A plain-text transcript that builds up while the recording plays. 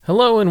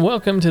Hello and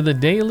welcome to the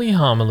Daily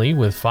Homily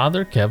with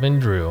Father Kevin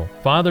Drew.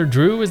 Father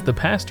Drew is the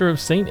pastor of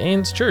St.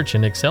 Anne's Church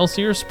in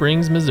Excelsior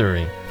Springs,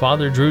 Missouri.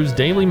 Father Drew's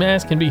daily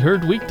mass can be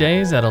heard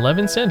weekdays at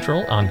 11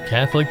 Central on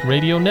Catholic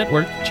Radio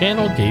Network,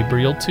 channel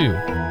Gabriel 2.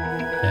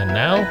 And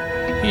now,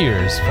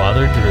 here's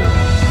Father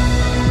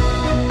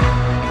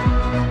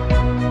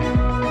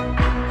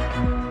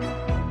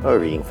Drew. A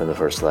reading from the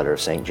first letter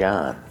of St.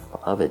 John.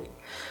 Beloved,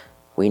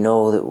 we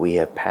know that we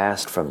have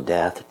passed from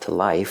death to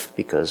life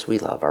because we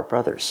love our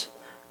brothers.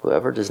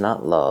 Whoever does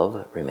not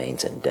love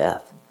remains in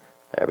death.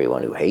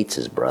 Everyone who hates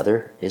his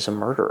brother is a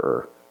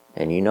murderer,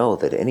 and you know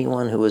that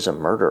anyone who is a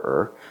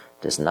murderer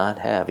does not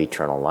have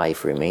eternal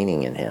life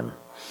remaining in him.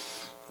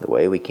 The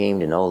way we came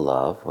to know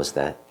love was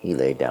that he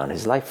laid down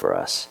his life for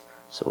us,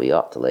 so we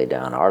ought to lay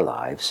down our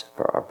lives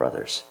for our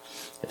brothers.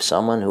 If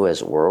someone who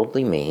has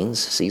worldly means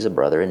sees a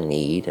brother in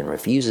need and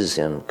refuses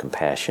him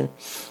compassion,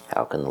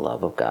 how can the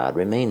love of God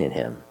remain in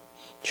him?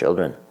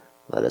 Children,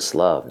 let us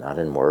love not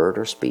in word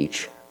or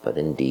speech, but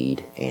in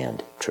deed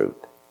and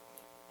truth.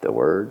 The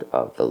word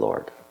of the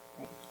Lord.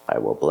 I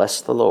will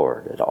bless the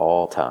Lord at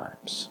all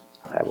times.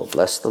 I will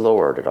bless the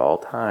Lord at all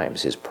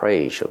times. His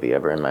praise shall be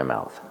ever in my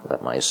mouth.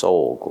 Let my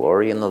soul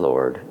glory in the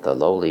Lord. The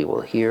lowly will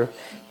hear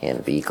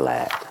and be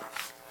glad.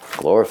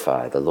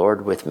 Glorify the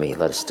Lord with me.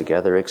 Let us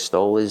together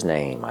extol his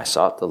name. I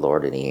sought the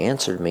Lord, and he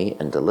answered me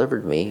and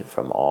delivered me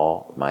from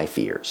all my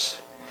fears.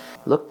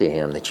 Look to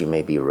him that you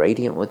may be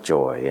radiant with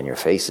joy, and your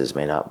faces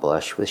may not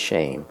blush with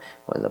shame.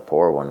 When the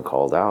poor one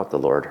called out, the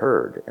Lord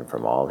heard, and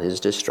from all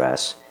his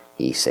distress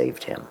he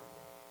saved him.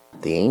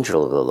 The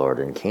angel of the Lord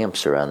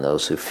encamps around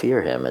those who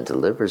fear him and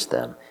delivers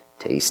them.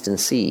 Taste and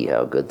see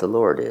how good the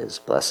Lord is.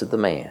 Blessed the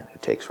man who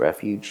takes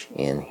refuge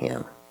in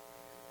him.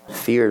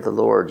 Fear the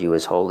Lord, you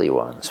his holy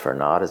ones, for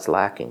naught is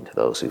lacking to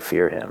those who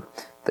fear him.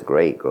 The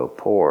great grow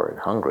poor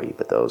and hungry,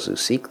 but those who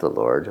seek the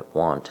Lord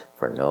want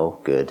for no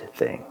good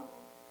thing.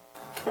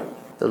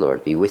 The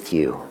Lord be with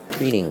you.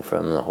 Reading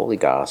from the Holy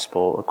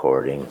Gospel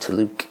according to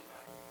Luke.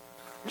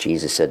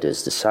 Jesus said to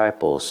his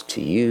disciples,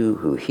 "To you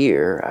who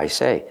hear, I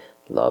say,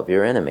 love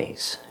your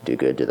enemies, do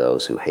good to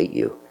those who hate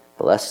you,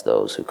 bless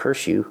those who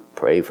curse you,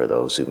 pray for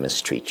those who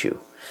mistreat you.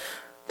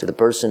 To the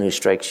person who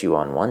strikes you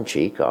on one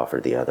cheek, offer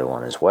the other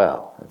one as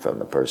well. And from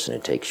the person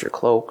who takes your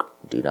cloak,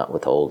 do not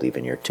withhold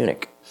even your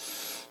tunic.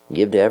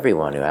 Give to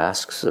everyone who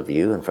asks of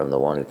you, and from the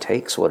one who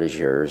takes what is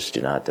yours,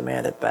 do not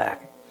demand it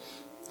back.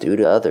 Do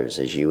to others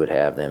as you would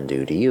have them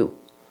do to you.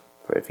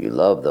 For if you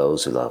love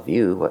those who love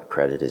you, what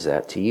credit is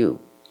that to you?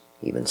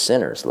 Even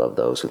sinners love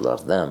those who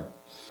love them.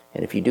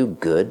 And if you do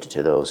good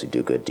to those who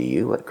do good to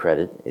you, what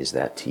credit is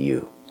that to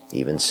you?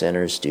 Even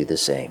sinners do the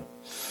same.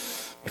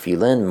 If you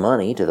lend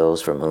money to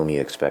those from whom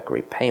you expect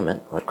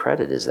repayment, what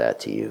credit is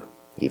that to you?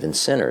 Even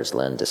sinners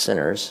lend to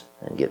sinners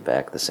and get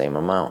back the same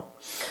amount.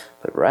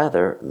 But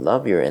rather,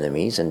 love your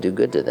enemies and do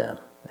good to them,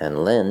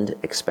 and lend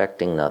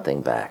expecting nothing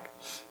back.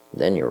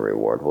 Then your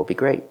reward will be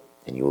great,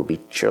 and you will be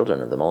children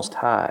of the Most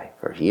High,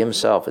 for he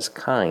himself is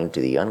kind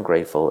to the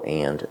ungrateful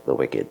and the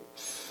wicked.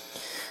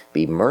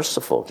 Be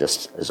merciful,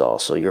 just as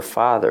also your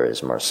Father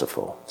is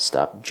merciful.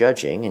 Stop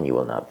judging, and you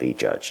will not be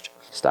judged.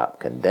 Stop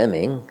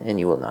condemning, and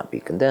you will not be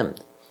condemned.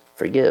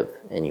 Forgive,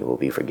 and you will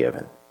be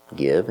forgiven.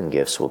 Give, and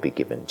gifts will be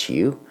given to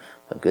you.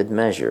 A good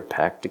measure,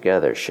 packed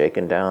together,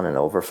 shaken down, and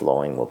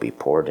overflowing, will be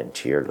poured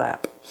into your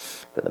lap.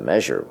 For the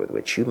measure with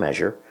which you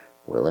measure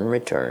will in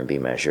return be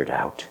measured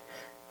out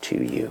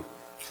to you."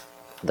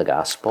 The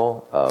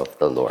Gospel of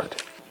the Lord.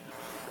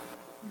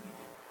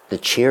 The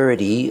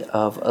Charity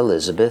of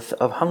Elizabeth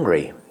of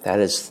Hungary. That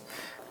is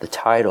the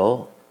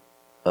title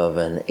of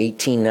an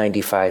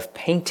 1895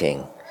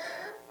 painting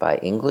by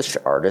English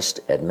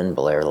artist Edmund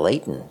Blair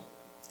Leighton,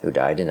 who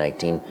died in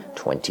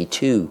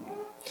 1922.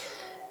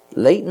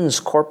 Leighton's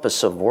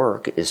corpus of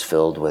work is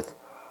filled with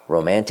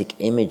romantic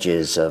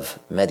images of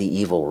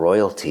medieval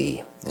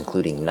royalty,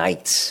 including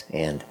knights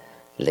and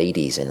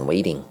ladies in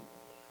waiting.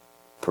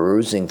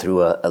 Perusing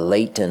through a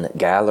Leighton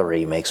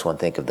gallery makes one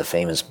think of the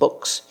famous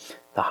books,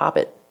 The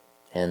Hobbit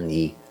and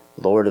The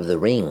Lord of the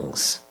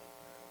Rings,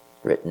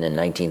 written in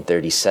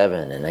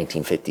 1937 and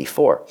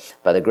 1954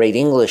 by the great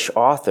English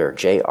author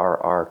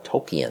J.R.R.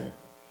 Tolkien.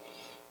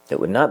 It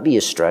would not be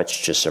a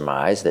stretch to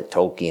surmise that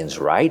Tolkien's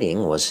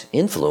writing was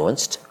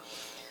influenced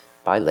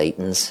by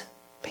Leighton's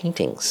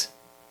paintings.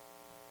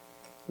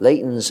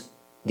 Leighton's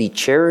The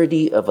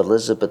Charity of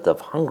Elizabeth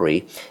of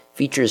Hungary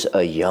features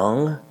a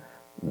young,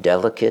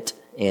 delicate,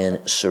 and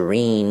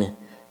serene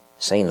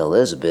Saint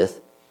Elizabeth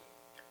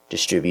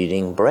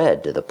distributing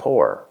bread to the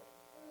poor.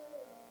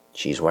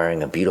 She's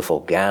wearing a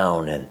beautiful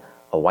gown and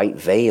a white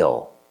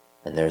veil,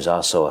 and there's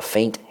also a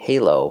faint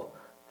halo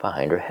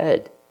behind her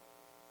head.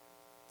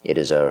 It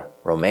is a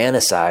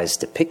romanticized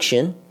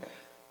depiction,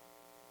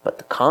 but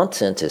the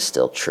content is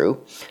still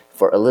true,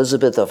 for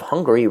Elizabeth of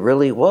Hungary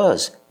really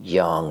was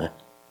young,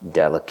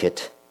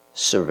 delicate,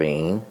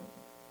 serene,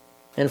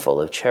 and full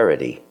of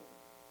charity.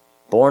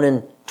 Born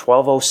in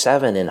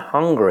 1207 in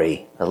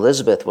Hungary,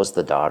 Elizabeth was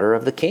the daughter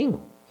of the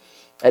king.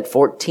 At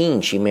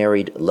 14, she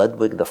married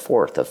Ludwig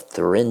IV of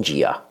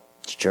Thuringia,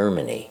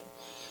 Germany.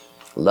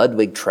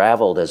 Ludwig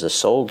traveled as a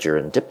soldier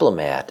and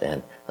diplomat,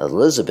 and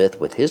Elizabeth,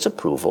 with his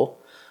approval,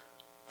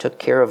 took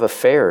care of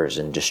affairs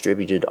and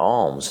distributed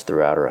alms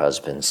throughout her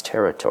husband's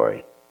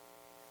territory.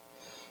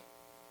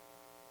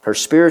 Her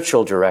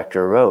spiritual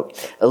director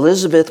wrote,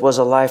 "Elizabeth was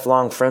a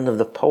lifelong friend of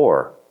the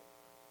poor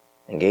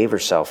and gave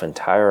herself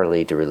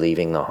entirely to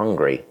relieving the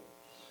hungry.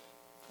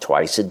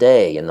 Twice a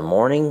day, in the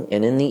morning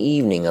and in the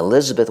evening,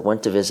 Elizabeth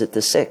went to visit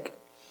the sick.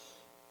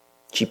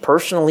 She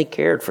personally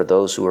cared for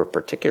those who were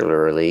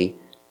particularly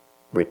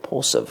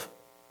repulsive.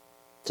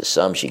 To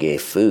some she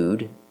gave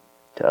food,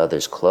 to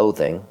others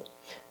clothing.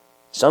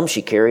 Some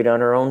she carried on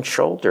her own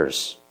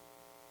shoulders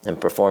and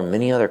performed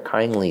many other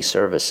kindly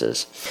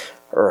services.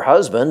 Her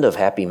husband, of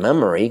happy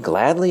memory,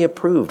 gladly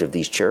approved of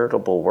these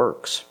charitable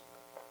works.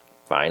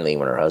 Finally,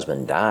 when her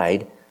husband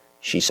died,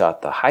 she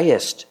sought the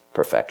highest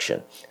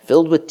perfection.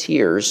 Filled with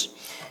tears,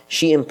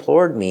 she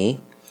implored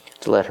me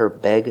to let her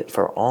beg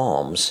for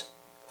alms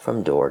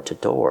from door to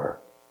door.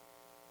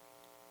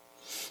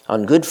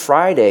 On Good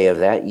Friday of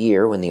that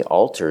year, when the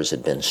altars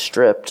had been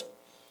stripped,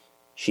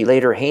 she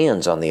laid her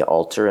hands on the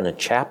altar in a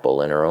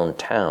chapel in her own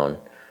town,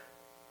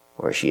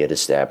 where she had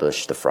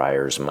established the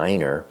Friars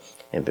Minor,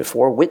 and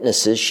before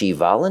witnesses she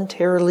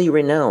voluntarily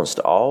renounced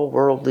all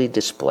worldly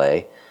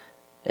display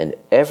and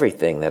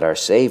everything that our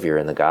Savior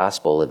in the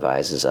Gospel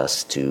advises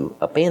us to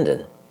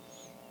abandon.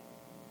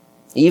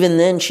 Even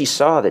then she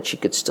saw that she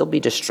could still be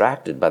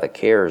distracted by the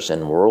cares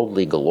and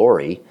worldly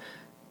glory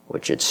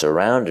which had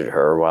surrounded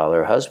her while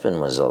her husband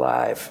was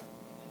alive.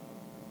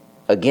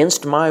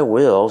 Against my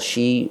will,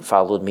 she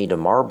followed me to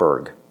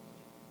Marburg.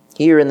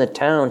 Here in the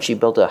town she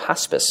built a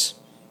hospice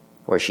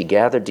where she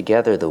gathered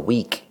together the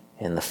weak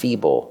and the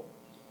feeble.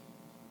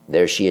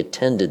 There she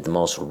attended the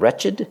most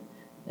wretched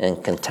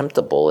and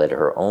contemptible at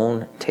her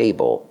own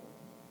table.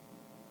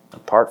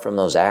 Apart from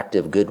those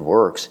active good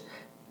works,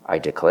 I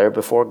declare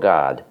before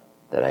God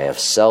that I have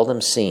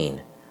seldom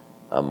seen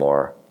a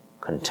more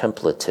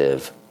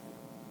contemplative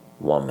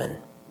woman."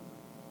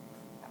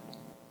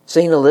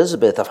 Saint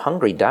Elizabeth of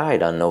Hungary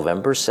died on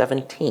November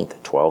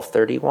 17th,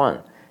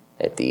 1231,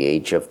 at the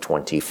age of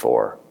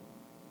 24.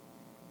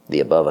 The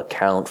above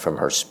account from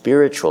her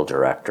spiritual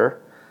director,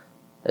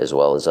 as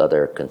well as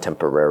other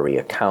contemporary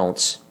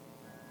accounts,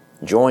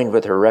 joined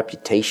with her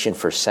reputation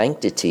for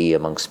sanctity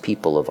amongst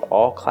people of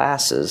all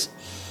classes,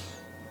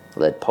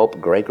 led Pope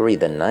Gregory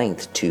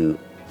IX to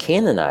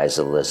canonize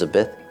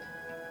Elizabeth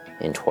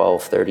in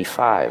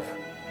 1235,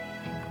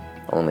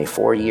 only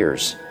 4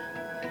 years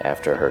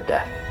after her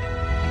death.